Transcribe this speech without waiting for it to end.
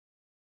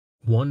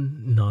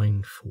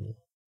194.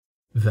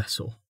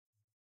 Vessel.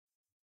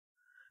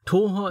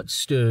 Torhart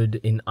stood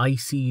in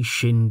icy,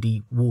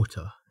 shin-deep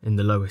water in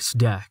the lowest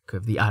deck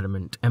of the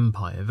Adamant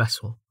Empire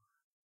vessel.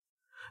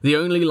 The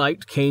only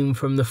light came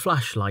from the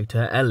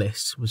flashlighter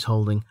Ellis was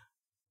holding,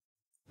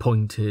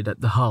 pointed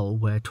at the hull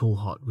where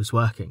Torhart was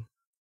working.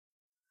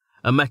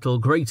 A metal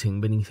grating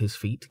beneath his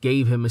feet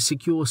gave him a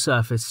secure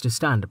surface to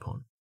stand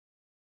upon,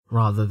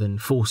 rather than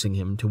forcing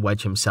him to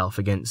wedge himself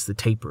against the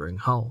tapering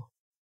hull.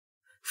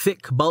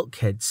 Thick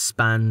bulkheads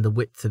spanned the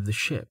width of the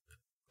ship,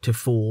 to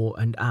fore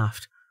and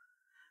aft,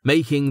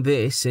 making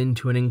this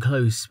into an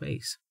enclosed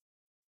space,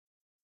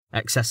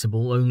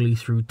 accessible only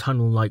through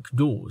tunnel-like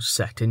doors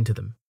set into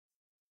them.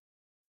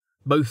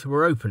 Both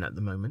were open at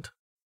the moment.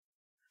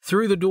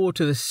 Through the door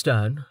to the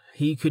stern,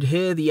 he could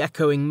hear the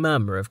echoing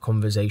murmur of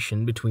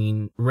conversation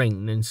between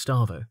Rain and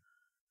Starvo,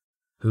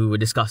 who were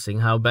discussing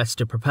how best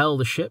to propel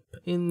the ship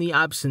in the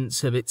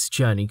absence of its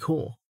journey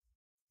core.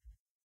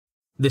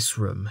 This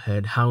room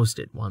had housed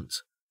it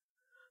once.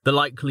 The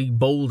likely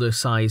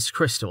boulder-sized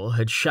crystal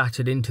had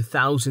shattered into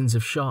thousands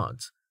of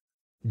shards,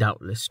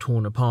 doubtless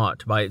torn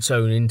apart by its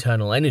own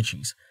internal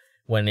energies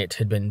when it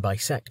had been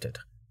bisected.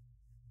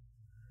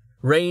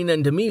 Rain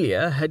and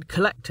Amelia had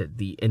collected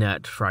the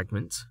inert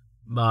fragments,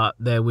 but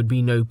there would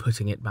be no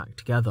putting it back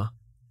together.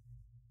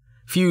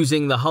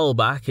 Fusing the hull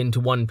back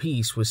into one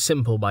piece was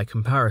simple by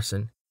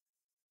comparison,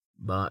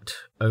 but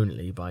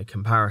only by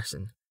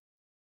comparison.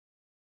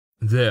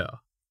 "There,"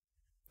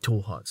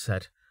 Torhart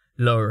said,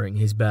 lowering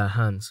his bare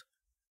hands.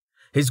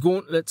 His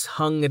gauntlets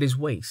hung at his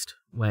waist,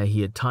 where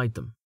he had tied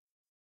them,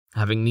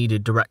 having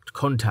needed direct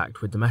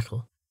contact with the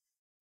metal.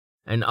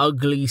 An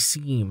ugly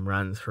seam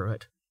ran through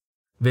it,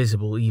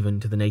 visible even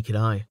to the naked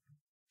eye,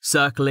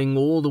 circling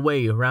all the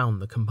way around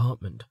the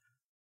compartment.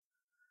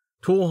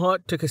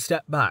 Torhart took a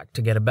step back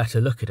to get a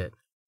better look at it,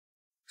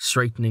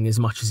 straightening as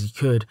much as he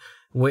could,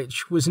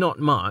 which was not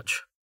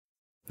much.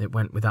 It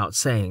went without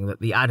saying that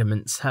the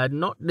Adamants had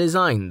not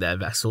designed their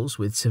vessels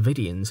with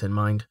civilians in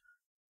mind.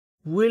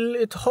 "Will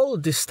it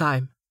hold this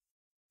time?"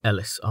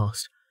 Ellis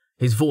asked.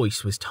 His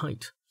voice was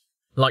tight,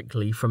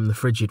 likely from the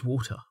frigid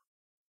water.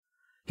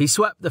 He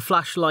swept the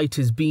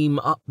flashlighter's beam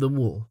up the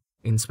wall,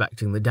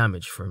 inspecting the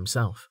damage for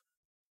himself.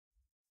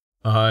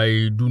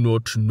 "I do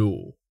not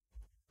know,"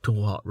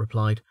 Torhart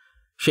replied,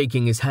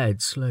 shaking his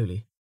head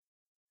slowly.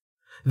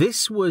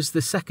 This was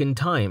the second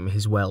time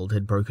his weld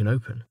had broken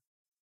open.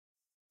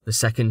 The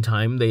second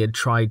time they had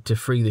tried to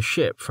free the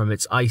ship from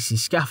its icy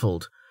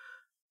scaffold,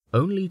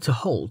 only to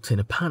halt in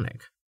a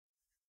panic.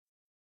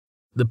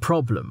 The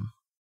problem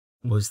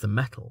was the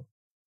metal.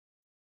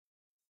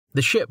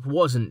 The ship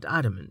wasn't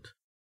adamant.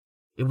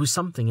 It was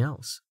something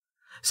else.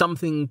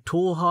 Something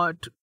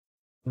Torhart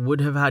would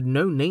have had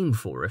no name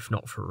for if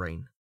not for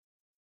Rain.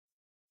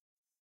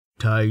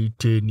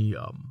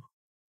 Titanium.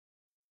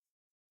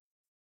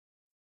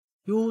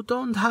 "You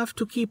don't have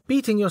to keep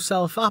beating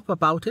yourself up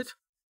about it,"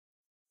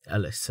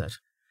 Ellis said,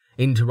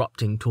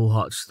 interrupting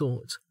Torhart's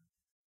thoughts.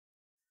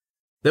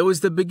 There was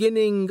the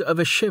beginning of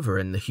a shiver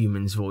in the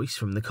human's voice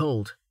from the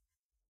cold.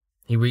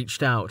 He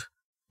reached out,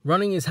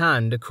 running his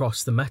hand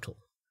across the metal.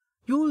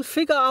 "You'll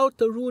figure out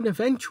the rune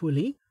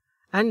eventually,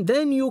 and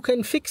then you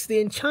can fix the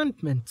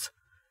enchantment.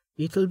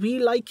 It'll be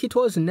like it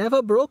was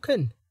never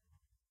broken."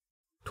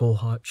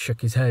 Torhart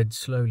shook his head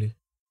slowly.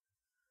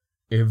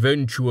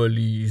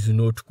 "Eventually is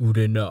not good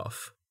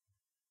enough."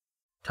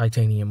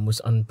 Titanium was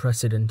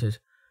unprecedented.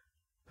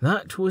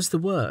 That was the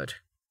word.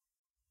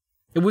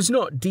 It was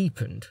not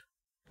deepened,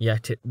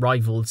 yet it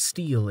rivaled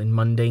steel in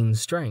mundane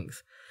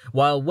strength,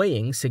 while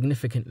weighing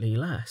significantly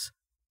less.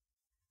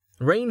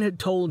 Rain had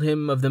told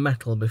him of the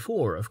metal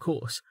before, of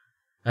course,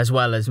 as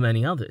well as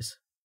many others.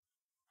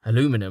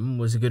 Aluminum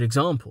was a good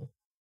example.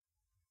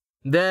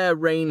 There,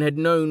 Rain had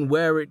known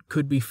where it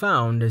could be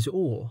found as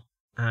ore,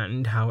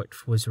 and how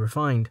it was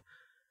refined,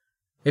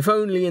 if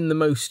only in the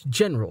most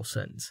general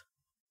sense.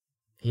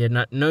 He had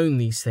not known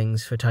these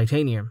things for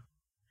titanium.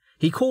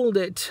 He called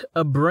it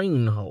a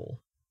brain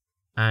hole,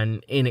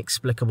 an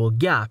inexplicable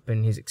gap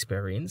in his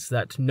experience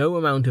that no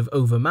amount of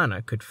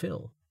overmana could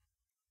fill.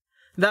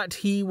 That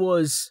he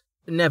was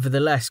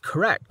nevertheless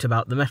correct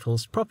about the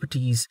metal's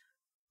properties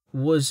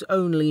was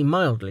only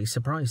mildly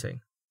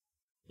surprising.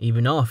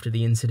 Even after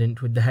the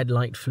incident with the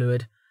headlight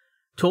fluid,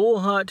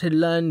 Torhart had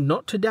learned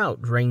not to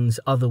doubt Rain's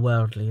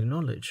otherworldly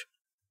knowledge.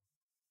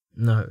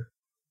 No,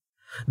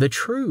 the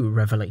true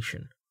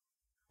revelation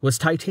was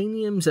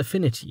titanium's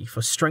affinity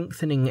for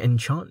strengthening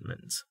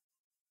enchantments.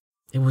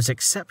 It was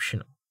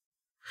exceptional,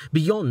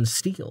 beyond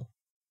steel,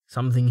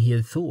 something he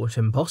had thought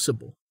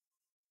impossible.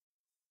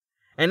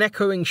 An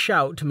echoing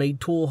shout made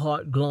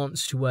Torhart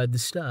glance toward the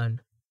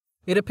stern.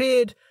 It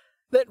appeared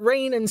that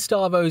Rain and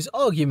Starvo's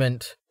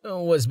argument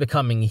was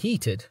becoming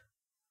heated.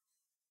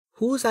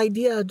 "Whose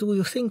idea do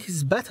you think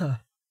is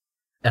better?"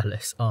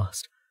 Ellis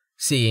asked,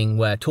 seeing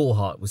where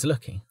Torhart was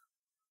looking.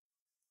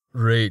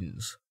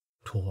 "Rain's,"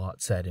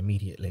 Torhart said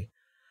immediately,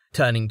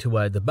 turning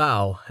toward the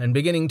bow and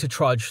beginning to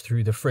trudge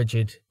through the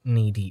frigid,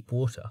 knee-deep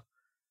water.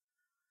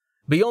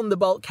 Beyond the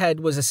bulkhead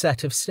was a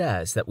set of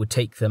stairs that would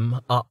take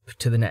them up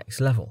to the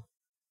next level.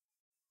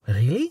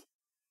 "Really?"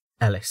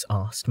 Ellis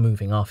asked,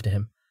 moving after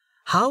him.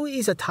 "How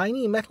is a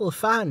tiny metal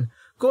fan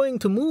going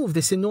to move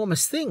this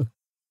enormous thing?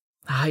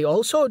 I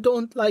also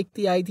don't like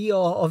the idea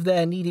of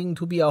there needing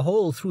to be a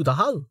hole through the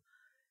hull.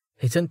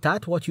 Isn't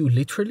that what you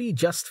literally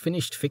just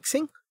finished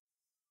fixing?"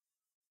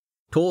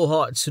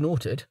 Tallheart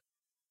snorted,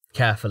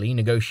 carefully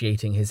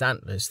negotiating his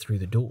antlers through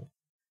the door.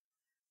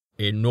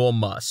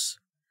 "Enormous.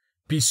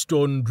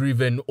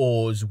 Piston-driven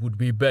oars would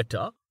be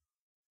better.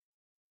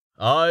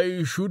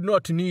 I should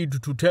not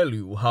need to tell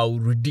you how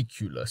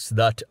ridiculous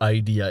that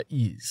idea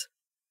is."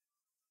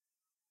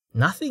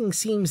 "Nothing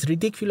seems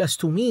ridiculous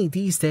to me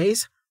these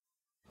days,"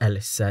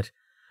 Ellis said,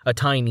 a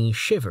tiny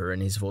shiver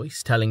in his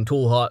voice telling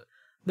Tallheart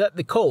that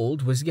the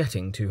cold was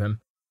getting to him.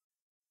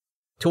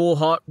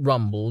 Tallheart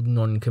rumbled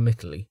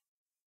non-committally,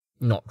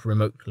 not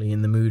remotely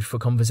in the mood for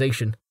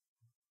conversation.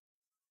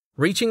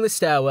 Reaching the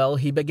stairwell,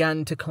 he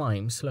began to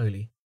climb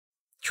slowly,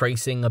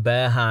 tracing a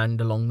bare hand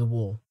along the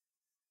wall.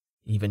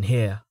 Even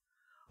here,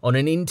 on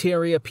an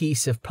interior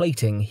piece of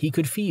plating, he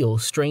could feel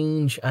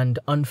strange and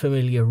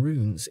unfamiliar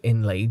runes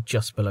inlaid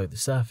just below the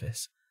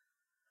surface.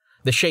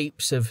 The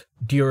shapes of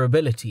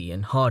durability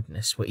and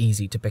hardness were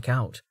easy to pick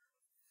out,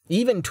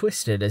 even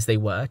twisted as they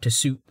were to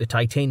suit the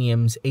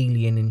titanium's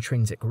alien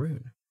intrinsic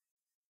rune.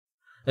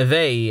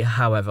 They,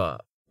 however,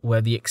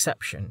 were the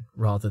exception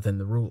rather than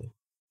the rule.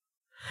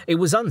 It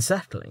was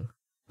unsettling,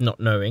 not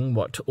knowing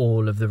what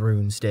all of the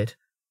runes did,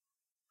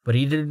 but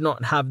he did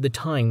not have the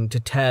time to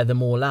tear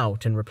them all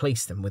out and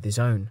replace them with his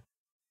own.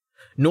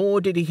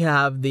 Nor did he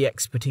have the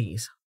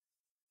expertise.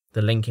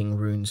 The linking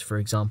runes, for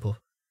example.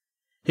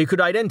 He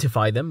could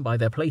identify them by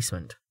their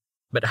placement,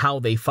 but how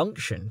they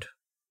functioned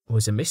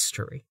was a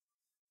mystery.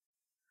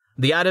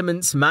 The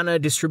Adamant's mana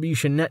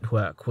distribution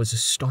network was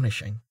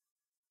astonishing.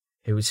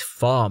 It was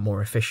far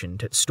more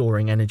efficient at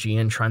storing energy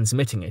and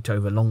transmitting it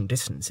over long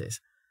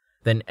distances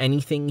than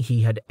anything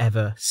he had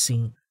ever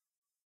seen.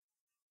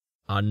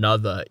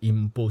 Another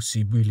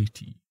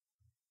impossibility.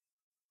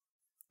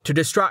 To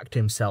distract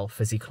himself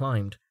as he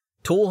climbed,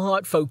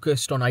 Tallheart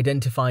focused on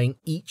identifying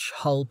each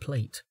hull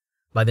plate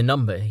by the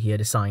number he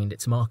had assigned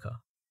its marker.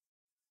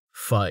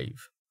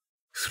 5,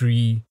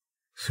 3,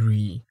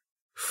 3,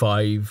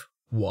 5,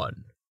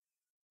 1.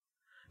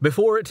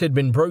 Before it had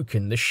been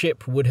broken, the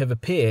ship would have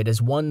appeared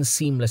as one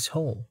seamless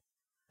whole,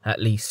 at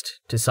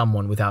least to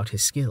someone without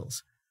his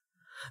skills.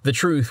 The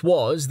truth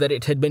was that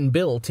it had been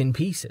built in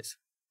pieces.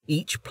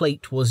 Each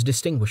plate was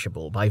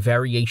distinguishable by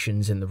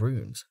variations in the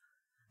runes,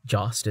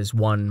 just as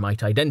one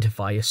might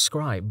identify a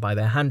scribe by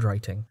their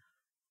handwriting.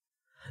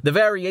 The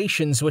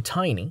variations were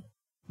tiny,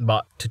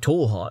 but to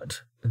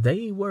Tallheart,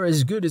 they were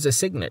as good as a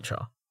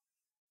signature.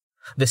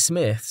 The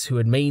smiths who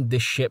had made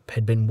this ship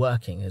had been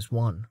working as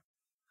one,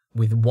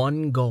 with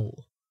one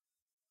goal,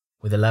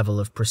 with a level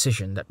of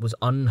precision that was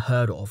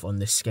unheard of on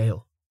this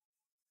scale.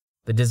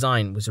 The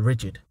design was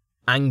rigid,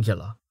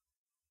 angular.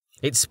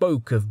 It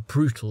spoke of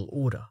brutal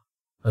order,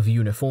 of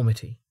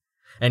uniformity,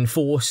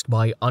 enforced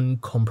by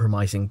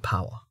uncompromising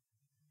power.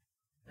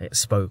 It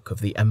spoke of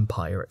the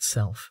Empire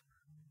itself.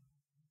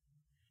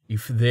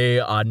 If they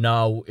are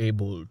now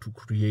able to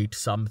create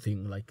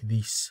something like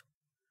this,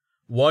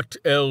 what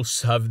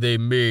else have they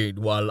made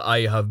while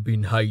I have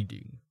been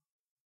hiding?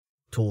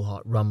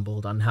 Tallheart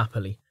rumbled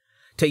unhappily,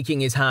 taking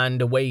his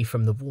hand away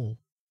from the wall.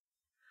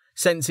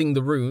 Sensing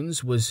the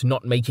runes was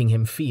not making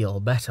him feel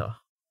better.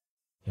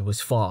 It was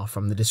far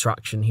from the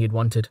distraction he had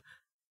wanted.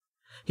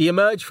 He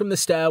emerged from the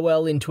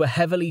stairwell into a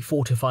heavily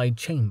fortified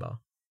chamber,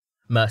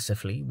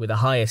 mercifully with a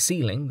higher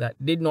ceiling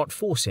that did not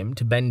force him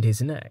to bend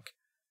his neck.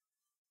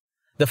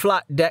 The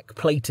flat deck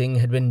plating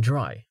had been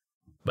dry,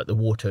 but the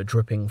water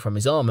dripping from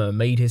his armor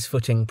made his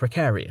footing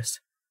precarious,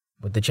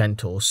 with the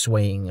gentle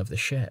swaying of the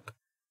ship.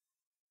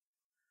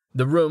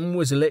 The room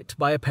was lit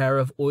by a pair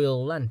of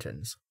oil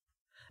lanterns.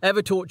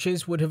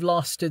 Evertorches would have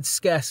lasted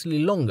scarcely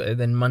longer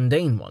than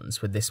mundane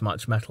ones with this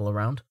much metal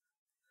around.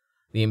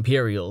 The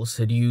Imperials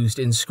had used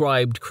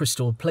inscribed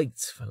crystal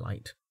plates for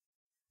light,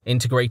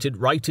 integrated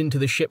right into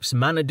the ship's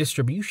mana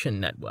distribution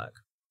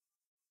network.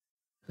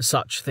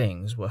 Such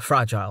things were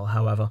fragile,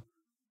 however.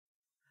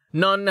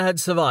 None had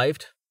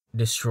survived,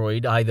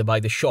 destroyed either by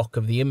the shock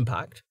of the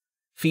impact,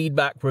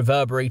 feedback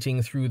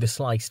reverberating through the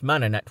sliced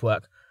mana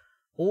network,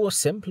 or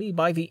simply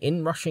by the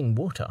inrushing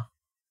water.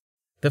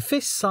 The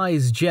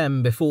fist-sized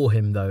gem before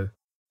him, though,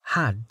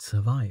 had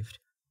survived,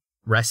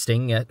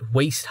 resting at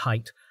waist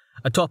height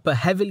atop a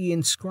heavily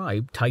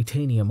inscribed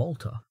titanium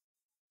altar.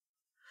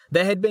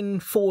 There had been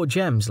 4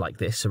 gems like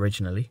this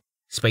originally,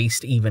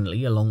 spaced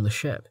evenly along the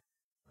ship.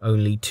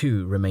 Only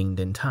 2 remained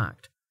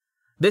intact.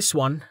 This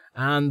one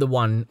and the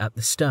one at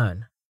the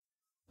stern.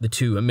 The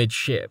 2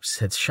 amidships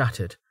had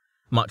shattered,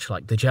 much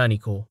like the journey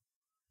core.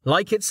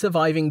 Like its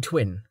surviving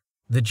twin,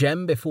 the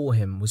gem before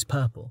him was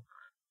purple,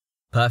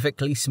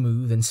 perfectly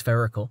smooth and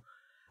spherical,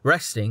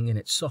 resting in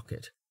its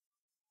socket.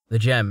 The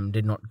gem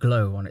did not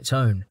glow on its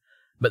own,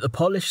 but the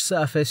polished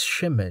surface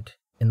shimmered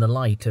in the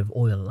light of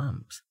oil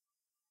lamps.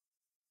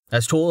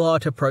 As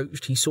Tallheart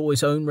approached, he saw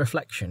his own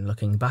reflection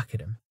looking back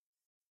at him.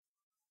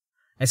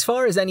 As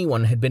far as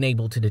anyone had been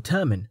able to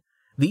determine,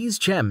 these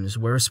gems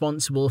were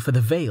responsible for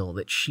the veil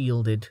that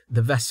shielded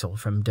the vessel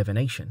from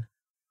divination.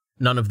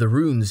 None of the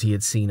runes he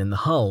had seen in the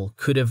hull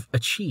could have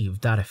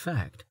achieved that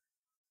effect.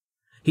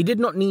 He did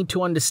not need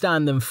to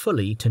understand them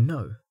fully to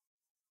know,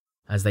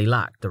 as they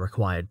lacked the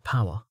required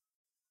power.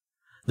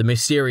 The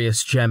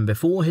mysterious gem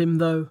before him,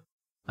 though,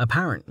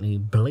 apparently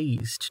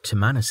blazed to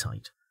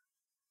manasight.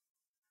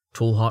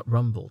 Tallheart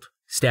rumbled,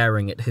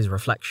 staring at his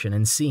reflection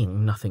and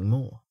seeing nothing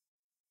more.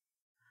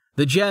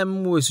 The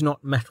gem was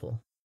not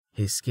metal.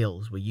 His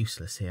skills were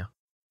useless here.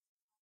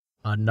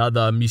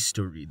 Another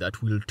mystery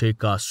that will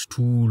take us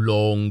too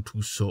long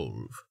to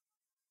solve.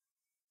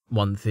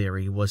 One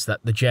theory was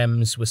that the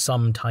gems were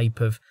some type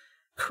of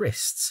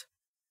crysts,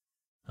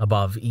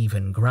 above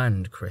even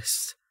grand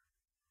crysts.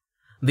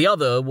 The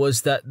other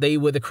was that they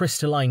were the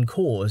crystalline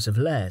cores of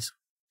lairs,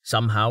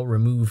 somehow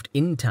removed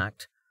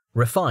intact,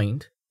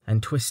 refined,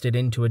 and twisted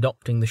into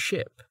adopting the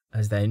ship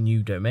as their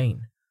new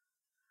domain.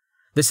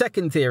 The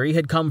second theory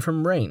had come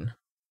from Rain,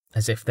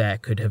 as if there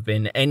could have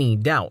been any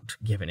doubt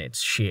given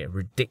its sheer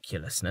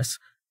ridiculousness,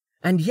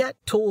 and yet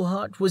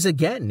Tallheart was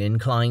again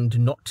inclined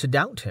not to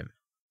doubt him.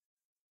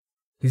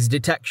 His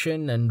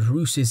detection and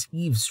Roos's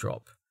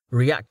eavesdrop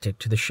reacted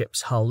to the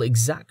ship's hull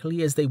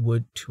exactly as they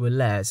would to a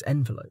lair's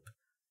envelope.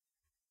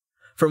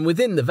 From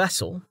within the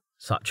vessel,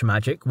 such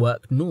magic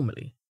worked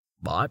normally,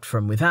 but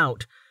from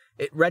without,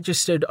 it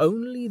registered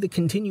only the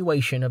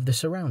continuation of the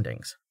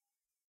surroundings.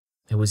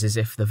 It was as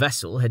if the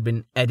vessel had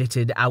been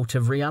edited out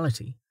of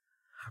reality,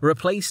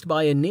 replaced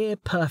by a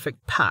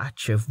near-perfect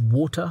patch of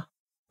water,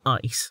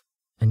 ice,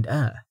 and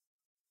air.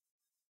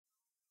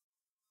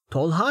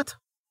 "Tallheart?"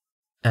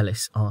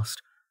 Ellis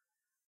asked.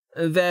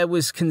 There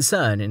was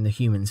concern in the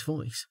human's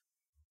voice.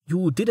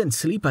 "You didn't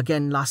sleep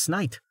again last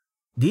night,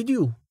 did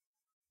you?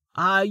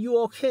 Are you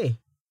okay?"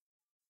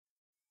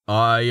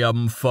 "I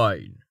am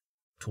fine,"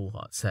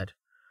 Tallheart said,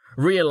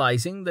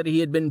 realizing that he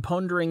had been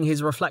pondering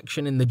his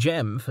reflection in the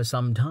gem for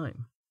some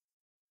time.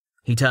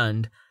 He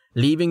turned,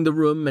 leaving the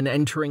room and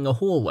entering a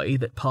hallway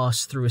that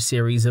passed through a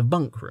series of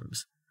bunk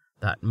rooms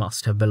that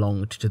must have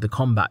belonged to the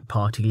combat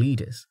party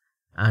leaders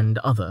and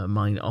other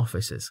minor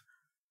officers.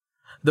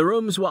 The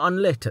rooms were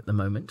unlit at the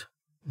moment,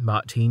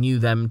 but he knew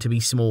them to be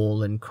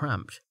small and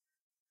cramped,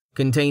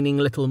 containing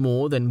little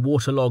more than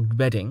waterlogged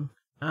bedding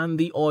and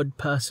the odd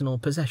personal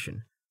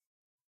possession.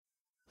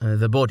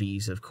 The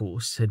bodies, of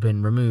course, had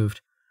been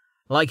removed.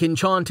 Like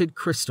enchanted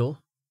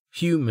crystal,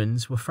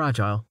 humans were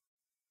fragile.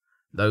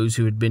 Those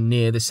who had been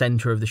near the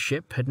centre of the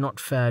ship had not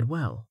fared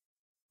well,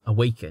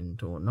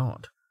 awakened or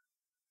not.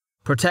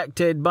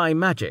 Protected by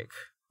magic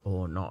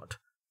or not.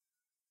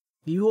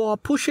 "You are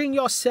pushing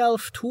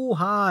yourself too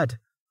hard,"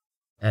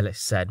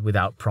 Ellis said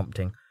without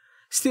prompting,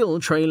 still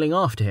trailing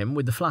after him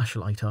with the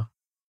flashlighter.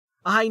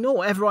 "I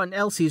know everyone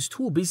else is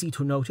too busy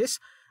to notice,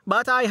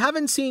 but I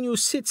haven't seen you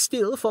sit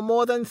still for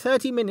more than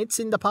 30 minutes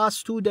in the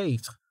past 2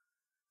 days.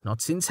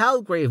 Not since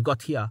Halgrave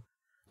got here.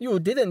 You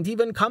didn't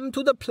even come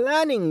to the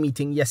planning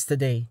meeting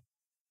yesterday.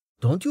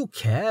 Don't you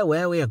care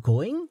where we are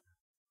going?"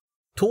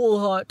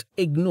 Tallheart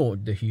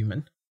ignored the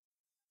human.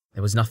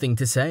 There was nothing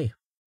to say,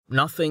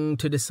 nothing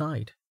to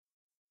decide.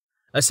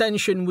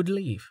 Ascension would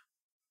leave.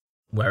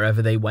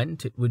 Wherever they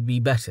went, it would be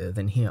better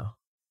than here.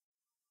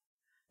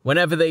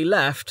 Whenever they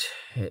left,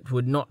 it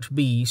would not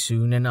be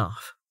soon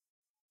enough.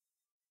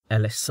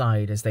 Ellis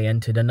sighed as they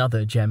entered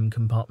another gem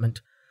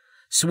compartment,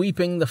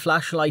 sweeping the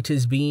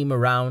flashlighter's beam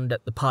around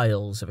at the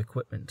piles of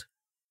equipment.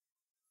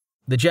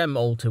 The gem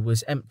altar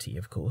was empty,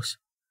 of course,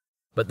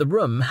 but the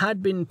room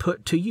had been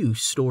put to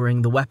use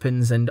storing the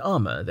weapons and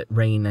armour that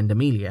Rain and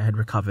Amelia had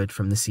recovered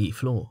from the sea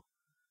floor,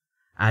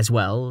 as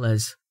well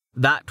as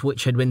that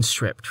which had been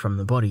stripped from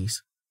the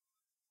bodies.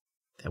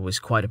 There was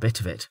quite a bit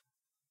of it.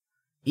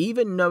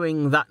 Even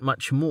knowing that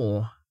much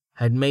more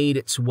had made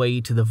its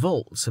way to the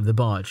vaults of the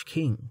Barge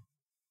King.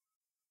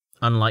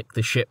 Unlike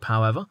the ship,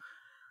 however,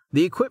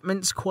 the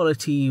equipment's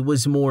quality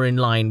was more in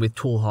line with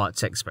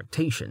Tallheart's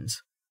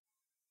expectations.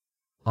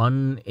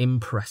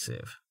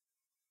 Unimpressive.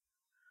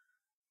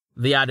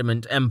 The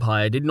Adamant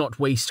Empire did not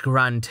waste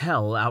grand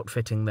hell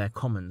outfitting their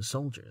common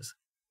soldiers.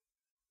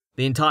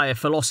 The entire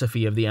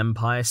philosophy of the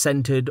Empire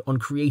centered on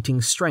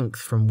creating strength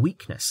from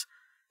weakness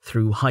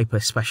through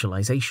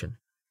hyper-specialization.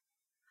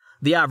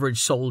 The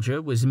average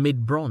soldier was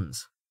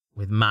mid-bronze,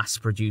 with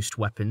mass-produced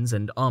weapons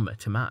and armor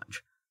to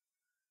match.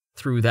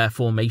 Through their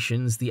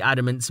formations, the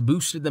Adamants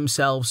boosted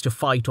themselves to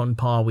fight on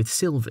par with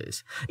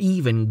silvers,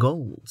 even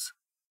golds.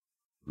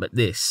 But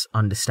this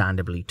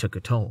understandably took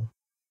a toll.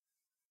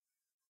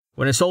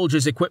 When a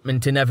soldier's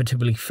equipment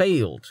inevitably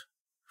failed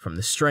from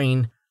the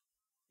strain,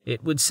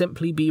 it would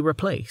simply be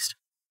replaced.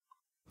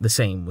 The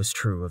same was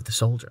true of the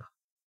soldier.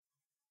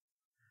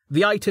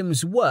 The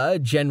items were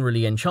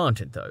generally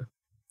enchanted, though,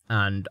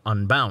 and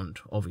unbound,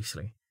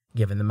 obviously,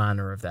 given the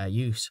manner of their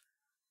use.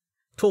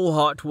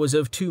 Tallheart was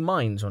of two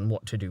minds on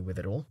what to do with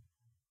it all.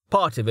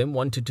 Part of him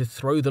wanted to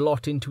throw the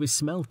lot into his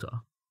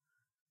smelter.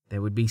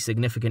 There would be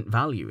significant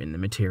value in the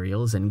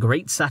materials and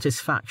great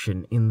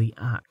satisfaction in the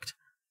act.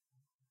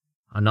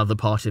 Another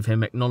part of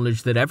him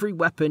acknowledged that every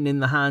weapon in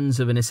the hands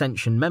of an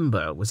Ascension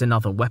member was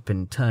another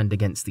weapon turned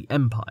against the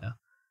Empire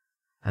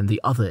and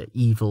the other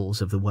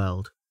evils of the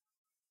world.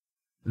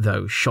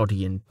 Though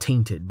shoddy and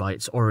tainted by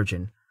its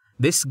origin,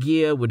 this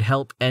gear would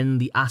help end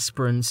the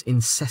aspirant's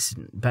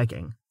incessant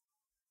begging,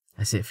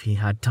 as if he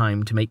had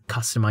time to make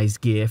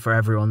customized gear for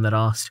everyone that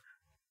asked,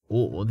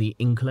 or the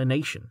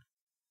inclination.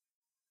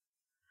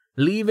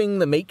 Leaving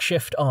the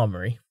makeshift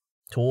armory,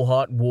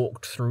 Tallheart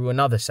walked through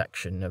another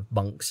section of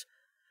bunks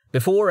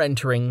before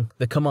entering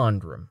the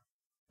command room,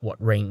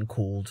 what Rain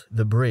called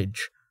the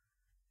bridge.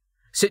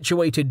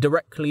 Situated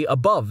directly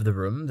above the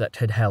room that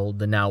had held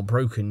the now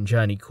broken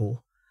journey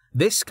core,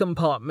 this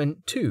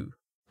compartment too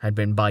had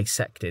been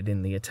bisected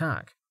in the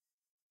attack.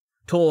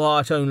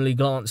 Tallheart only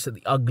glanced at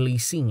the ugly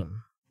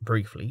seam,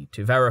 briefly,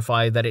 to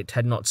verify that it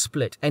had not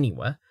split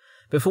anywhere,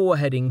 before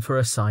heading for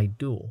a side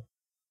door.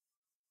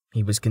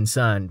 He was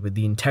concerned with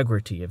the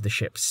integrity of the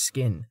ship's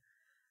skin,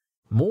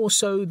 more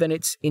so than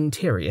its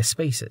interior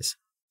spaces.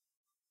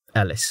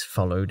 Ellis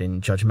followed in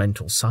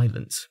judgmental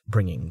silence,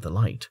 bringing the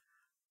light.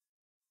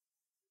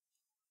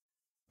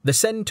 The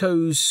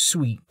Centau's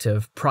suite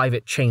of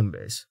private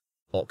chambers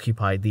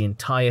occupied the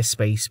entire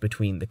space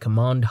between the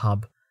command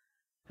hub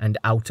and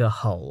outer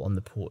hull on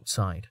the port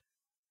side.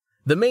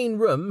 The main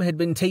room had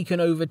been taken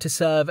over to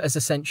serve as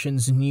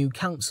Ascension's new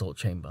council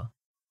chamber,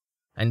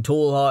 and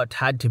Tallheart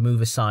had to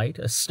move aside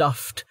a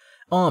stuffed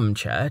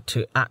armchair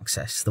to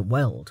access the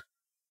weld.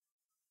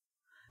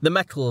 The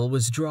metal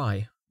was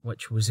dry,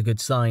 which was a good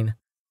sign.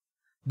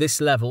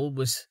 This level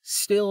was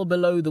still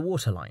below the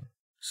waterline,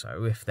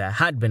 so if there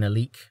had been a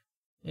leak,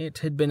 it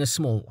had been a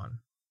small one.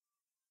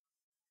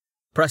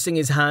 Pressing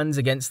his hands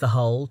against the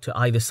hull to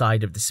either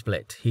side of the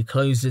split, he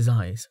closed his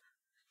eyes,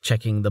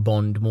 checking the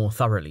bond more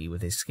thoroughly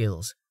with his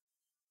skills.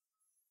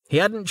 He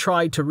hadn't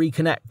tried to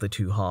reconnect the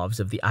two halves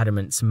of the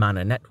adamant's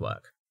mana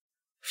network.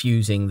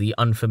 Fusing the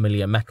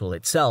unfamiliar metal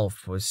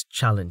itself was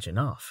challenge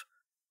enough.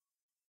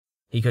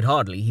 He could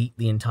hardly heat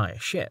the entire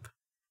ship,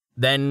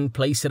 then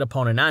place it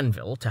upon an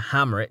anvil to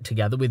hammer it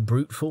together with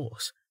brute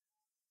force.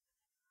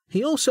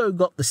 He also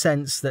got the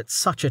sense that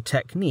such a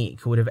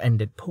technique would have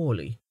ended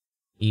poorly,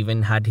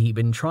 even had he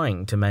been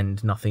trying to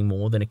mend nothing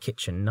more than a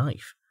kitchen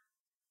knife.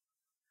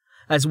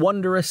 As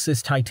wondrous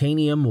as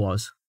titanium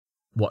was,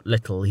 what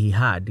little he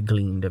had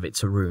gleaned of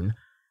its rune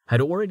had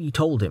already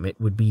told him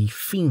it would be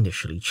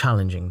fiendishly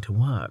challenging to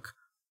work.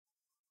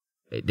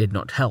 It did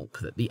not help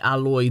that the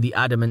alloy the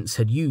adamants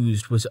had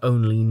used was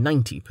only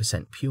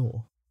 90%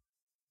 pure.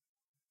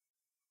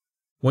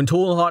 When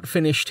Tallheart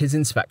finished his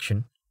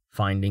inspection,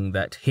 finding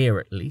that here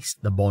at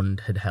least the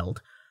bond had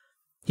held,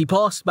 he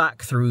passed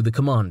back through the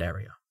command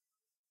area.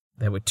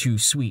 There were 2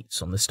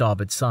 suites on the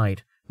starboard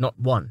side, not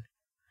one,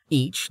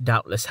 each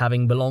doubtless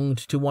having belonged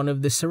to one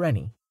of the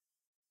Sereni.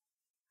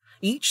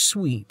 Each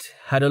suite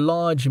had a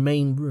large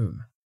main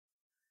room,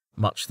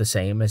 much the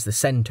same as the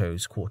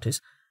Centau's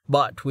quarters,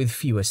 but with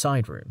fewer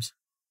side rooms.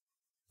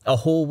 A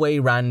hallway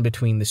ran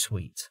between the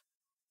suites.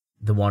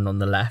 The one on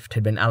the left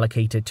had been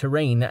allocated to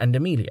Rain and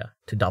Amelia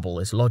to double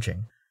as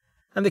lodging,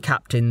 and the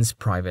captain's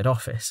private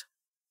office.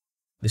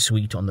 The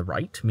suite on the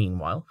right,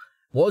 meanwhile,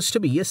 was to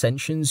be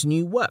Ascension's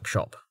new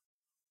workshop.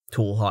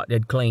 Tallheart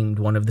had claimed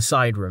one of the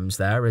side rooms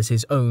there as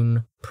his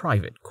own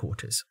private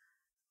quarters,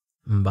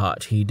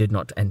 but he did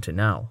not enter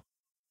now.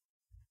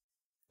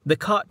 The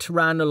cut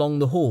ran along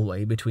the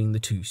hallway between the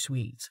 2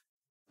 suites,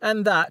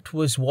 and that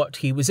was what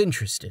he was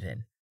interested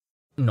in,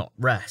 not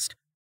rest.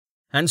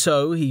 And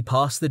so he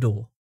passed the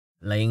door,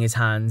 laying his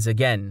hands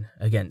again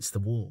against the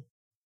wall.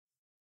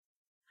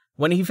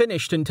 When he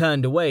finished and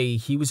turned away,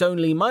 he was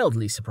only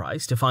mildly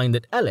surprised to find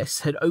that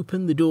Ellis had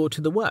opened the door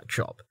to the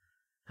workshop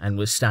and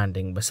was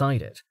standing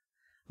beside it,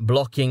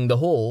 blocking the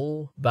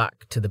hall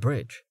back to the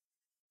bridge.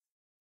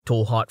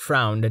 Tallheart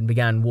frowned and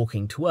began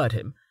walking toward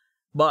him,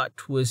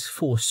 but was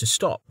forced to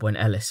stop when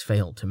Ellis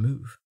failed to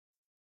move.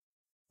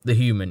 The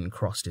human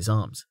crossed his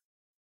arms.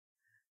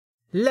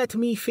 "Let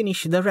me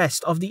finish the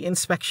rest of the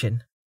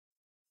inspection."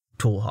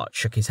 Tallheart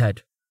shook his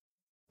head.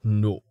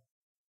 "No."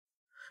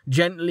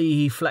 Gently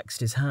he flexed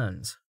his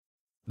hands.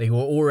 They were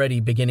already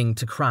beginning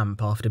to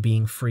cramp after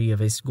being free of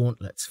his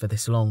gauntlets for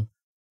this long.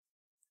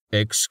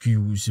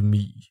 "Excuse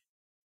me."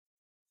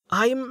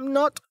 "I'm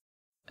not—"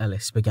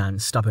 Ellis began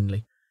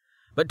stubbornly,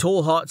 but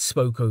Tallheart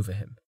spoke over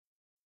him.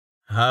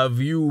 "Have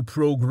you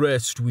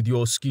progressed with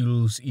your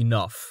skills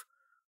enough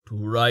to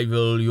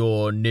rival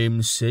your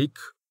namesake?"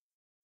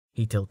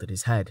 He tilted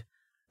his head,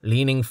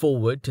 leaning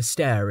forward to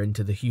stare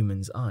into the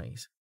human's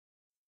eyes.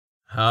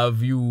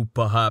 "Have you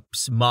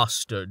perhaps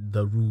mastered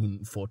the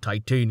rune for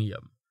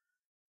titanium,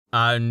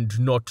 and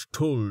not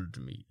told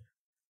me?"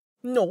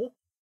 "No,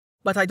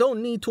 but I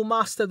don't need to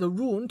master the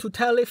rune to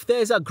tell if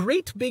there's a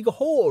great big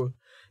hole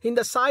in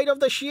the side of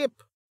the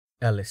ship,"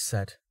 Ellis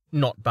said,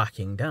 not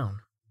backing down.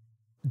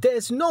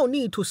 "There's no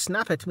need to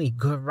snap at me,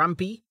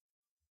 Grumpy."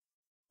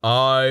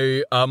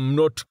 "I am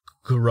not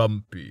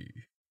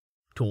grumpy,"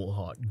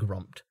 Tallheart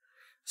grumped,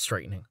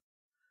 straightening.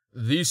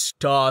 This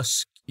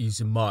task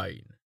is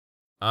mine,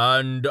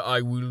 and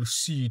I will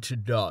see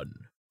it done.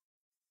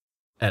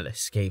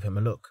 Ellis gave him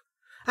a look.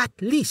 At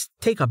least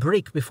take a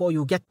break before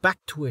you get back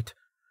to it.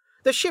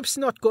 The ship's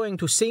not going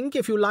to sink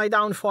if you lie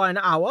down for an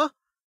hour.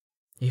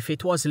 If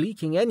it was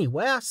leaking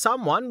anywhere,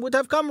 someone would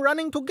have come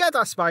running to get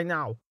us by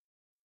now.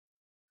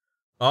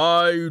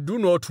 I do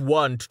not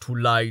want to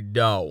lie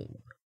down,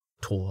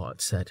 Tallheart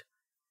said.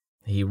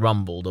 He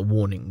rumbled a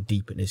warning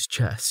deep in his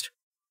chest.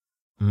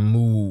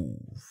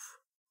 Move.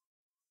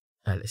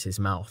 Ellis's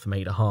mouth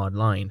made a hard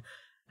line,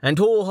 and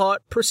Tallheart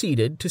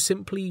proceeded to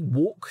simply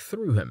walk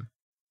through him.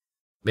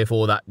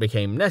 Before that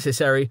became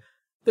necessary,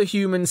 the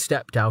human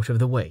stepped out of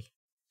the way,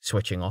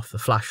 switching off the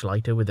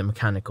flashlighter with a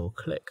mechanical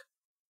click.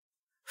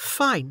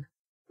 Fine,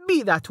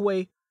 be that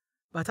way,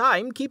 but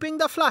I'm keeping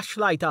the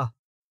flashlighter.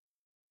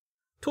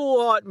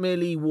 Tallheart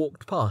merely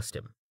walked past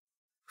him,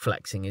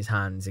 flexing his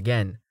hands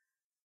again.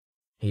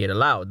 He had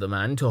allowed the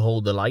man to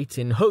hold the light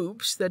in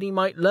hopes that he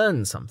might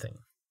learn something,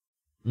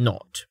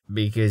 not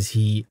because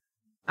he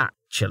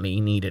actually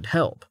needed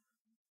help.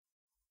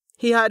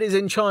 He had his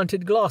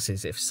enchanted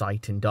glasses if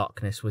sight in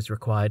darkness was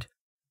required.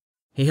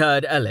 He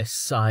heard Ellis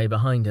sigh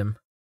behind him,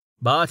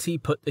 but he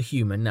put the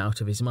human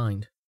out of his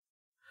mind.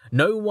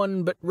 No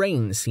one but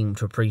Rain seemed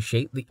to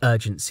appreciate the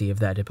urgency of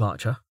their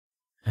departure,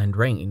 and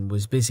Rain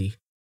was busy.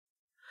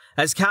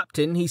 As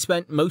captain, he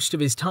spent most of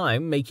his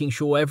time making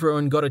sure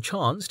everyone got a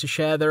chance to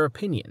share their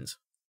opinions.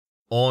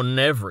 On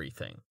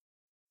everything.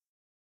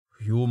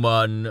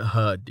 Human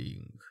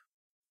herding.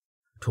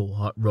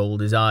 Tallheart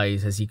rolled his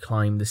eyes as he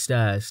climbed the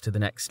stairs to the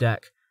next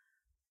deck.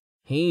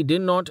 He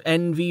did not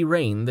envy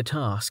Rain the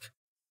task.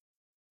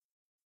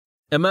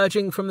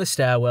 Emerging from the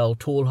stairwell,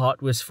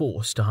 Tallheart was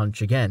forced to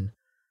hunch again,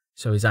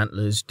 so his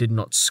antlers did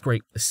not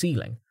scrape the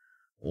ceiling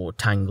or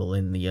tangle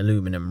in the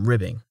aluminum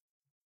ribbing.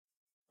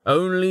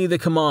 Only the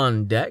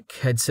command deck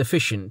had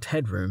sufficient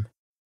headroom,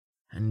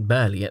 and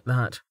barely at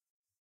that.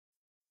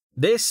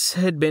 This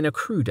had been a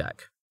crew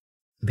deck.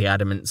 The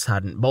Adamants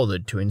hadn't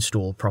bothered to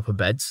install proper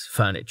beds,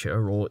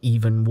 furniture, or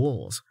even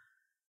walls.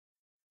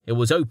 It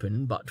was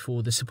open but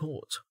for the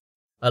support,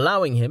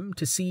 allowing him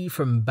to see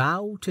from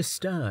bow to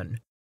stern.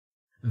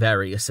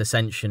 Various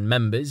Ascension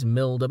members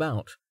milled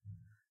about,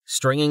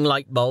 stringing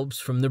light bulbs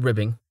from the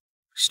ribbing,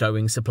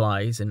 stowing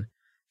supplies, and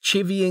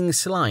chivying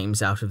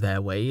slimes out of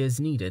their way as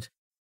needed.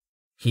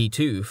 He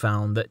too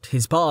found that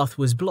his path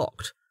was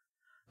blocked,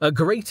 a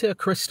greater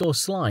crystal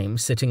slime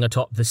sitting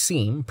atop the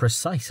seam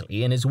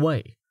precisely in his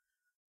way.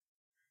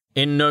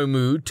 In no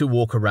mood to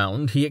walk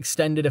around, he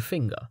extended a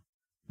finger,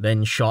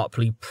 then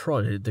sharply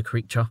prodded the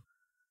creature.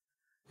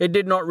 It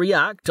did not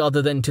react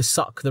other than to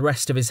suck the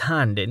rest of his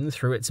hand in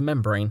through its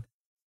membrane.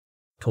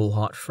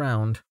 Tallheart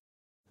frowned,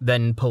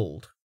 then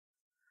pulled.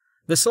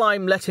 The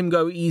slime let him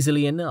go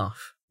easily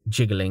enough,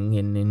 jiggling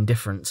in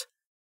indifference.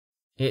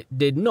 It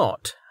did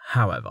not,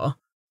 however,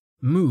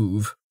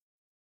 move.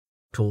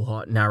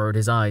 Tallheart narrowed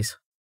his eyes.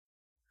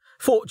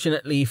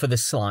 Fortunately for the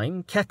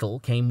slime, Kettle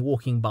came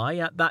walking by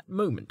at that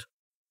moment.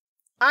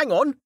 Hang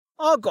on,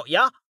 I got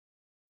ya,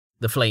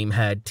 the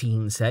flame-haired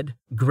teen said,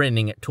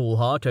 grinning at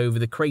Tallheart over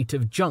the crate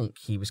of junk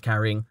he was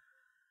carrying.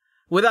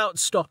 Without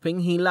stopping,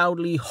 he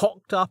loudly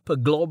hocked up a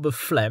glob of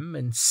phlegm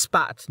and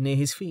spat near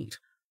his feet.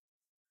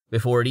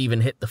 Before it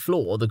even hit the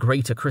floor, the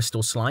greater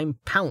crystal slime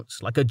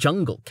pounced like a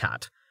jungle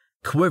cat,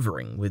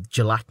 quivering with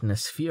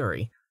gelatinous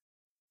fury.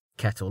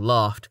 Kettle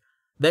laughed,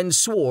 then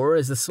swore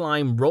as the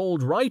slime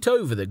rolled right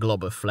over the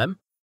glob of phlegm,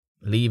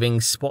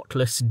 leaving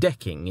spotless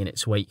decking in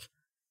its wake.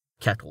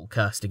 Kettle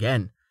cursed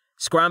again,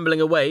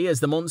 scrambling away as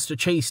the monster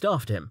chased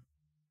after him.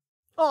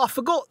 I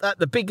forgot that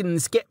the big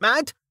uns get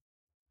mad.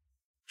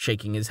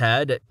 Shaking his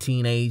head at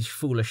teenage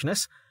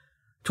foolishness,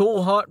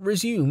 Tallheart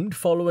resumed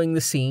following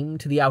the seam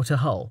to the outer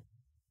hull,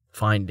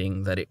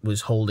 finding that it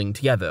was holding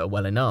together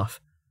well enough.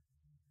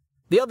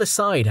 The other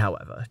side,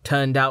 however,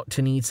 turned out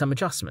to need some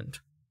adjustment.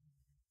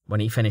 When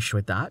he finished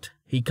with that,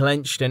 he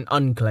clenched and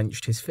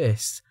unclenched his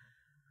fists,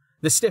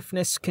 the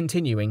stiffness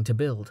continuing to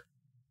build.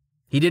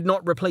 He did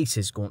not replace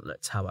his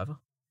gauntlets, however,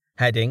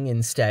 heading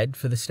instead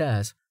for the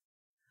stairs.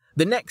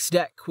 The next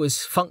deck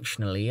was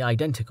functionally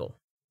identical.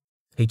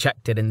 He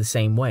checked it in the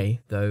same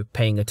way, though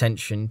paying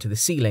attention to the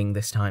ceiling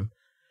this time,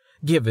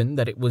 given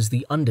that it was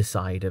the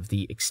underside of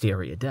the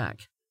exterior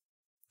deck.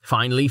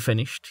 Finally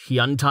finished, he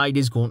untied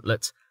his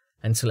gauntlets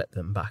and slipped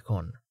them back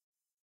on.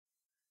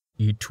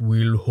 It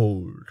will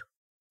hold.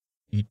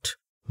 It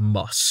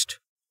must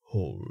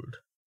hold.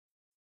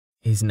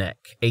 His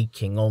neck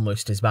aching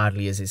almost as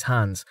badly as his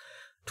hands,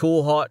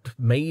 Tallheart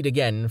made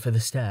again for the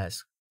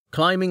stairs,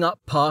 climbing up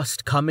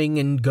past coming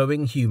and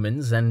going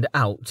humans and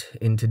out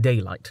into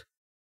daylight.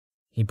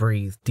 He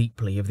breathed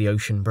deeply of the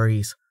ocean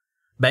breeze,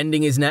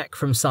 bending his neck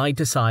from side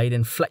to side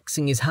and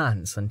flexing his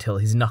hands until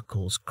his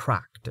knuckles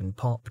cracked and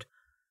popped.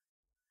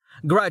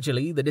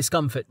 Gradually, the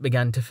discomfort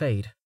began to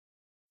fade.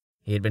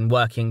 He had been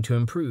working to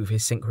improve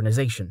his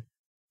synchronization,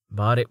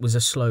 but it was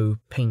a slow,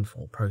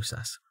 painful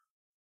process.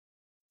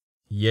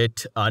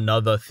 Yet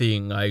another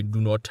thing I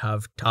do not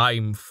have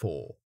time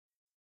for.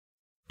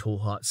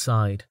 Tallheart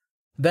sighed,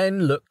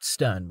 then looked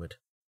sternward,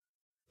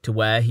 to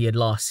where he had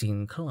last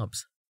seen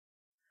clubs.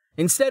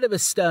 Instead of a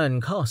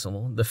stern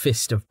castle, the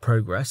Fist of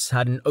Progress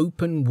had an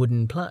open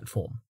wooden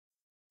platform,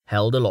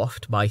 held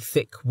aloft by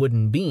thick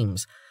wooden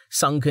beams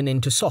sunken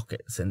into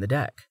sockets in the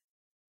deck.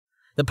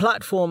 The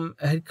platform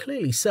had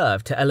clearly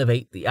served to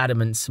elevate the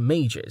Adamant's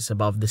mages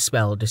above the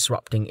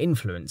spell-disrupting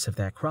influence of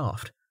their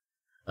craft,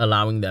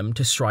 allowing them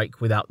to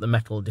strike without the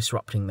metal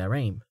disrupting their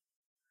aim.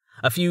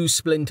 A few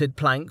splintered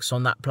planks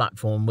on that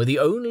platform were the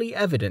only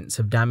evidence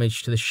of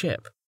damage to the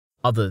ship,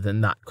 other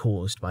than that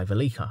caused by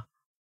Velika.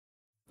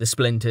 The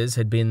splinters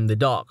had been the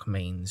Dark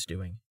Main's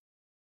doing,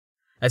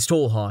 as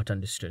Tallheart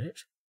understood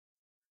it.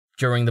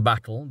 During the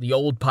battle, the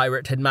old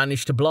pirate had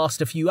managed to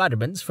blast a few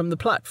Adamants from the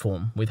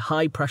platform with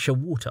high-pressure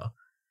water,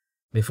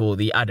 before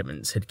the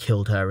Adamants had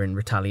killed her in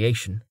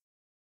retaliation.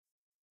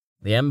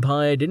 The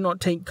Empire did not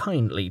take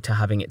kindly to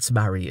having its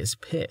barriers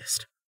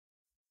pierced.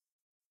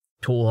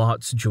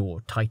 Tallheart's jaw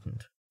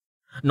tightened,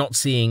 not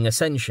seeing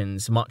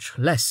Ascension's much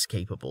less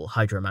capable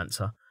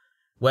hydromancer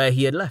where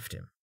he had left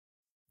him.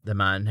 The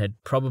man had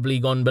probably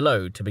gone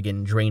below to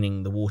begin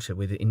draining the water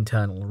with the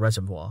internal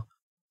reservoir.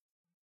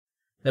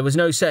 There was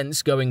no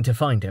sense going to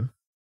find him.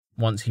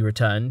 Once he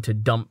returned to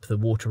dump the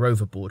water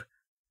overboard,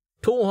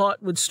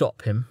 Tallheart would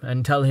stop him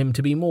and tell him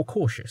to be more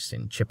cautious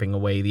in chipping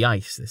away the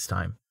ice this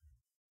time.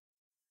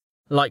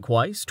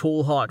 Likewise,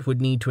 Tallheart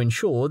would need to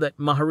ensure that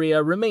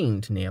Maharia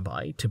remained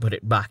nearby to put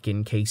it back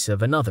in case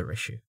of another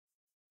issue.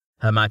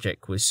 Her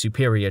magic was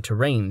superior to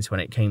Rain's when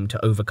it came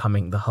to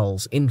overcoming the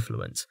hull's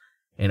influence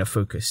in a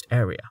focused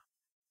area,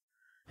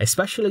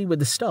 especially with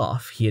the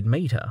staff he had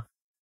made her.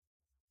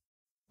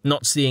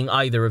 Not seeing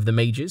either of the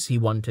mages he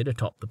wanted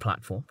atop the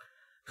platform,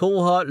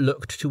 Tallheart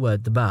looked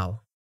toward the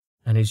bow,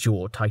 and his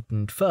jaw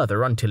tightened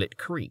further until it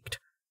creaked.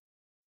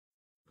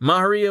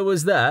 Maharia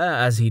was there,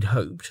 as he'd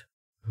hoped,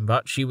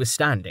 but she was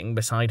standing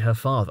beside her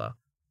father.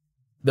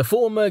 The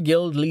former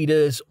guild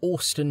leader's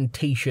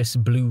ostentatious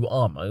blue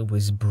armor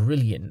was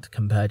brilliant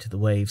compared to the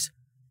waves.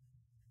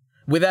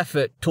 With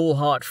effort,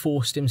 Tallheart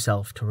forced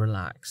himself to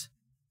relax.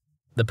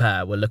 The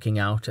pair were looking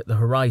out at the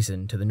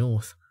horizon to the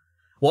north,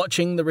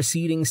 watching the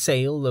receding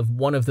sail of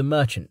one of the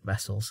merchant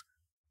vessels.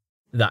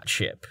 That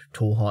ship,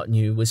 Tallheart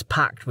knew, was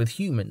packed with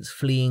humans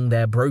fleeing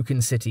their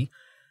broken city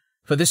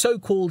for the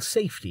so-called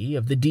safety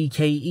of the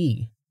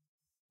DKE.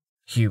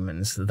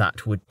 Humans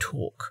that would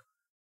talk.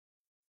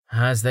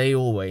 As they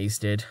always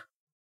did.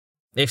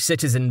 If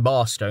Citizen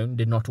Barstone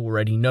did not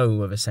already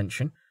know of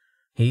Ascension,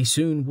 he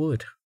soon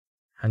would,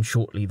 and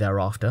shortly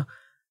thereafter,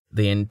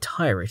 the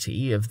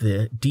entirety of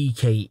the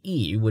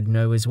DKE would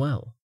know as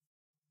well.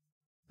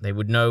 They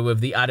would know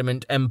of the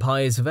Adamant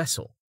Empire's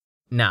vessel,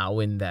 now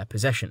in their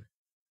possession.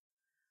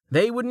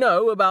 They would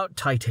know about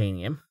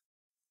titanium,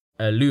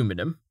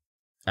 aluminum,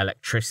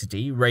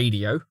 electricity,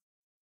 radio.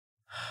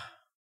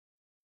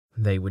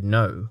 They would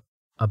know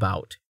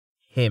about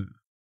him.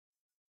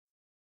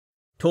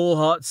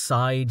 Tallheart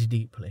sighed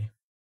deeply.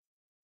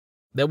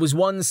 There was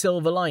one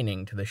silver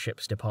lining to the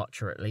ship's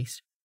departure, at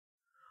least.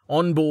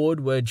 On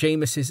board were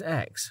James's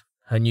ex,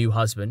 her new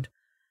husband,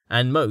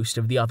 and most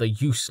of the other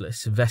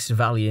useless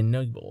Vestvalian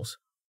nobles.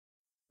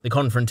 The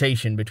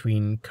confrontation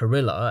between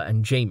Carilla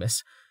and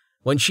James,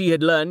 when she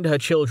had learned her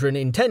children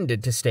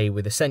intended to stay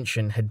with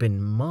Ascension, had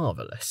been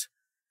marvellous.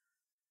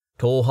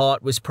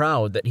 Tallheart was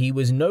proud that he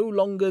was no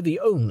longer the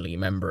only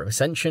member of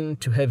Ascension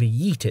to have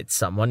yeeted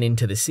someone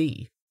into the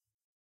sea.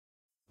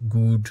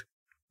 Good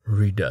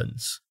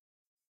riddance.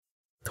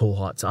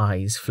 Tallheart's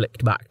eyes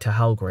flicked back to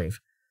Halgrave,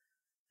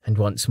 and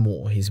once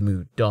more his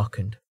mood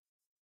darkened.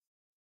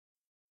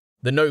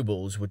 The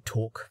nobles would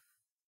talk,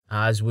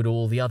 as would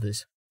all the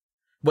others.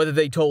 Whether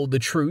they told the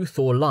truth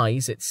or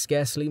lies, it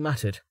scarcely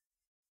mattered.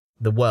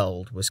 The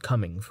world was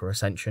coming for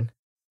Ascension,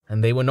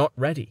 and they were not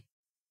ready.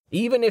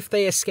 Even if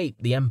they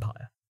escaped the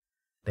Empire,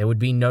 there would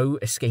be no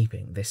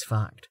escaping this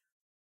fact.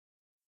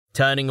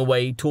 Turning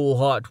away,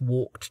 Tallheart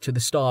walked to the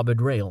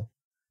starboard rail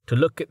to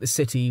look at the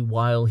city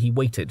while he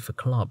waited for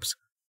clubs,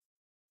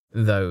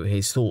 though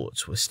his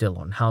thoughts were still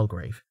on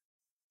Halgrave.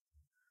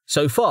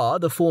 So far,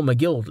 the former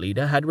guild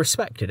leader had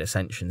respected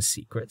Ascension's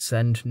secrets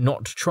and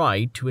not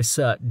tried to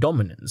assert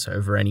dominance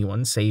over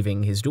anyone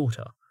saving his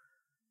daughter.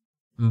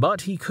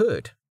 But he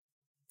could.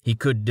 He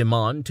could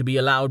demand to be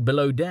allowed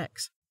below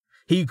decks.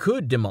 He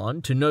could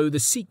demand to know the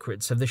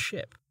secrets of the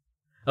ship,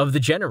 of the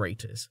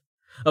generators,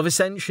 of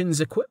Ascension's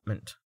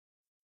equipment.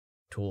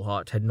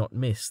 Tallheart had not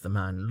missed the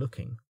man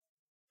looking,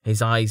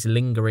 his eyes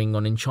lingering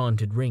on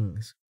enchanted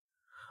rings,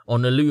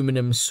 on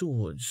aluminum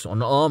swords,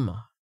 on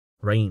armor,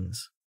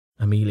 Rain's,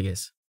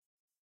 Amelia's,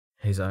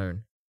 his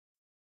own.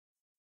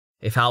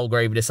 If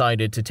Halgrave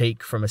decided to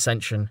take from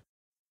Ascension,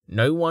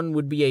 no one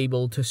would be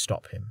able to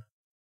stop him.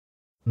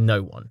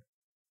 No one,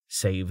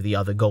 save the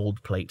other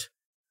gold plate.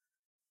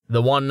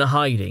 The one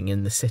hiding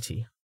in the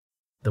city.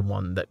 The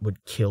one that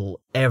would kill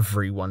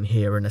everyone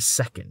here in a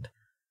second,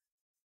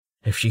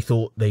 if she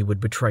thought they would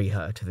betray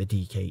her to the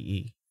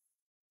DKE.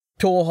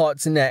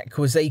 Tallheart's neck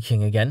was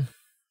aching again,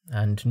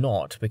 and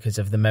not because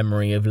of the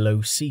memory of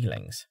low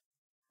ceilings.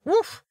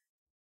 Woof!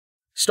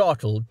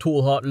 Startled,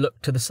 Tallheart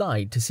looked to the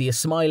side to see a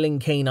smiling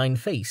canine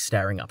face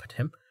staring up at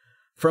him,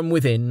 from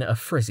within a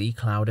frizzy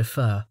cloud of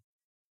fur.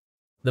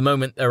 The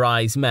moment their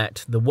eyes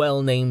met, the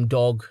well-named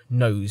dog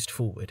nosed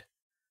forward,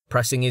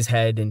 pressing his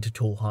head into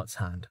Tallheart's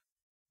hand.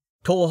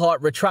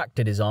 Tallheart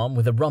retracted his arm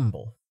with a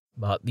rumble,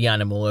 but the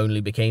animal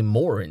only became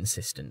more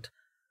insistent.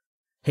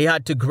 He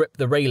had to grip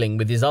the railing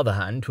with his other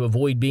hand to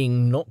avoid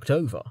being knocked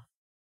over.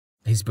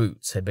 His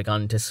boots had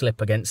begun to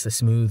slip against the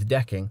smooth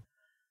decking.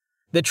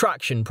 The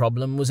traction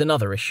problem was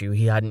another issue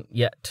he hadn't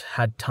yet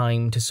had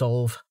time to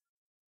solve.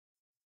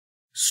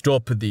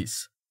 "Stop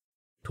this,"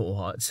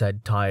 Tallheart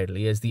said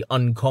tiredly as the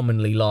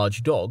uncommonly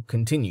large dog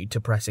continued to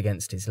press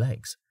against his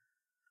legs.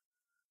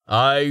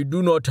 "I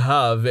do not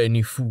have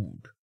any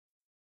food."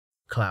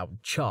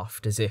 Cloud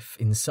chuffed as if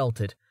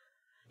insulted.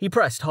 He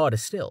pressed harder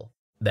still,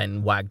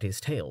 then wagged his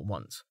tail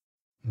once.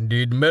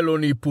 "Did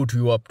Melanie put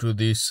you up to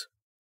this?"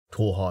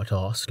 Tallheart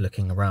asked,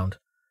 looking around.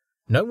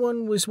 No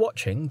one was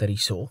watching that he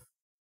saw.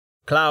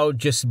 Cloud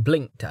just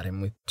blinked at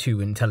him with two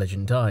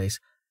intelligent eyes.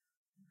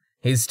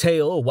 His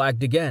tail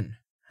wagged again,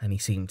 and he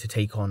seemed to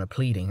take on a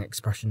pleading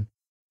expression.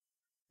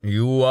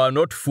 "You are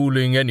not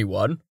fooling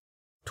anyone,"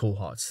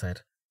 Tallheart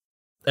said.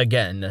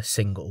 Again a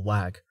single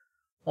wag,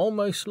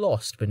 almost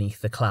lost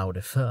beneath the cloud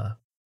of fur.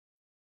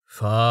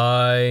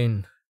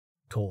 "Fine,"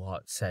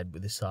 Tallheart said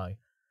with a sigh,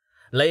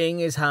 laying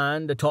his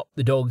hand atop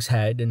the dog's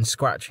head and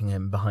scratching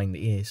him behind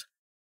the ears.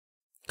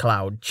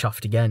 Cloud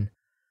chuffed again,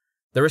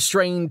 the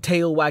restrained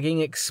tail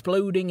wagging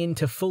exploding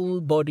into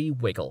full-body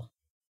wiggle.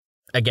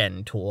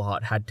 Again,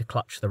 Tallheart had to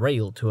clutch the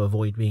rail to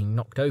avoid being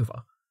knocked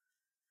over.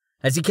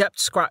 As he kept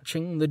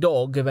scratching, the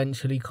dog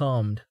eventually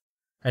calmed,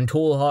 and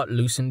Tallheart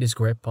loosened his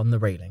grip on the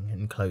railing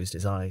and closed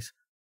his eyes.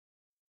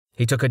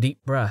 He took a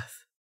deep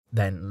breath,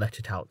 then let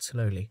it out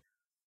slowly.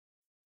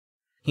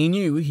 He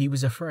knew he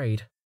was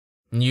afraid,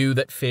 knew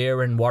that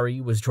fear and worry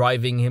was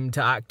driving him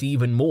to act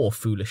even more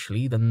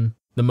foolishly than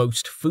the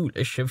most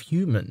foolish of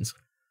humans.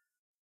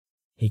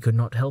 He could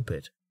not help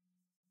it.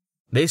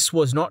 This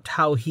was not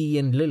how he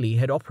and Lily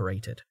had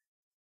operated,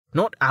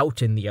 not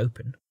out in the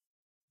open.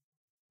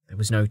 There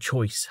was no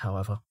choice,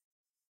 however.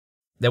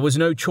 There was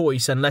no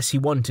choice unless he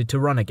wanted to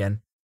run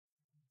again,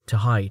 to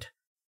hide,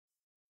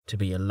 to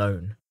be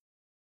alone.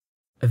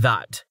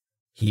 That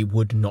he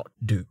would not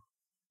do.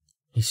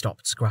 He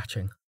stopped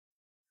scratching.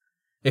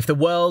 If the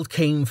world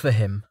came for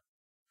him,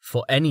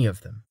 for any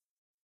of them,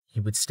 he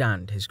would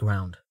stand his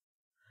ground.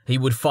 He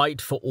would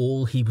fight for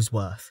all he was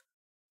worth.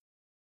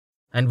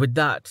 And with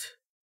that,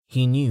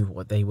 he knew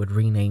what they would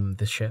rename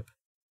the ship.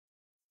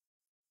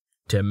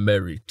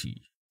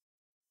 "Temerity,"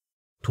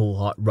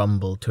 Tallheart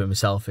rumbled to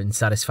himself in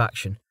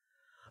satisfaction,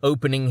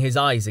 opening his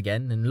eyes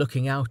again and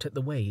looking out at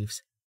the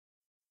waves.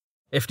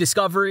 If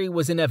discovery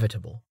was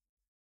inevitable,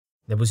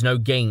 there was no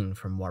gain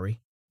from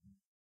worry.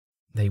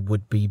 They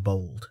would be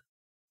bold.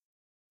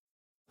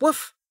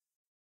 Woof!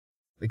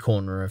 The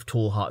corner of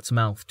Tallheart's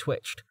mouth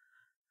twitched.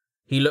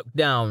 He looked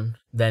down,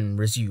 then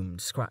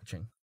resumed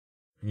scratching.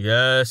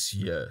 "Yes,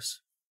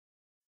 yes."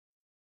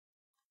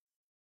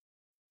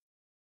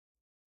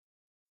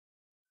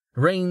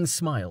 Rain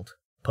smiled,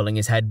 pulling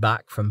his head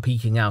back from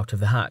peeking out of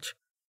the hatch.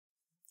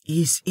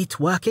 "Is it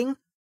working?"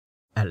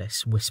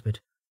 Ellis whispered.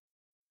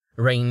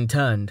 Rain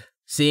turned,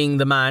 seeing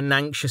the man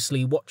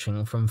anxiously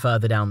watching from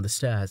further down the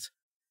stairs.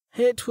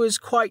 It was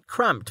quite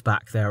cramped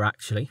back there,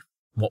 actually,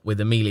 what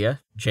with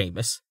Amelia,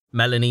 Jameis,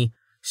 Melanie,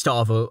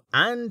 Starvo,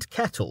 and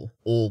Kettle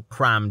all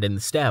crammed in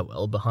the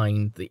stairwell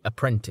behind the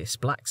apprentice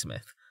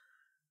blacksmith.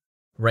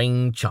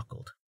 Rain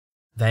chuckled,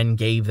 then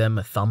gave them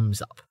a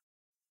thumbs up.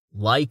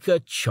 Like a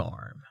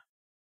charm.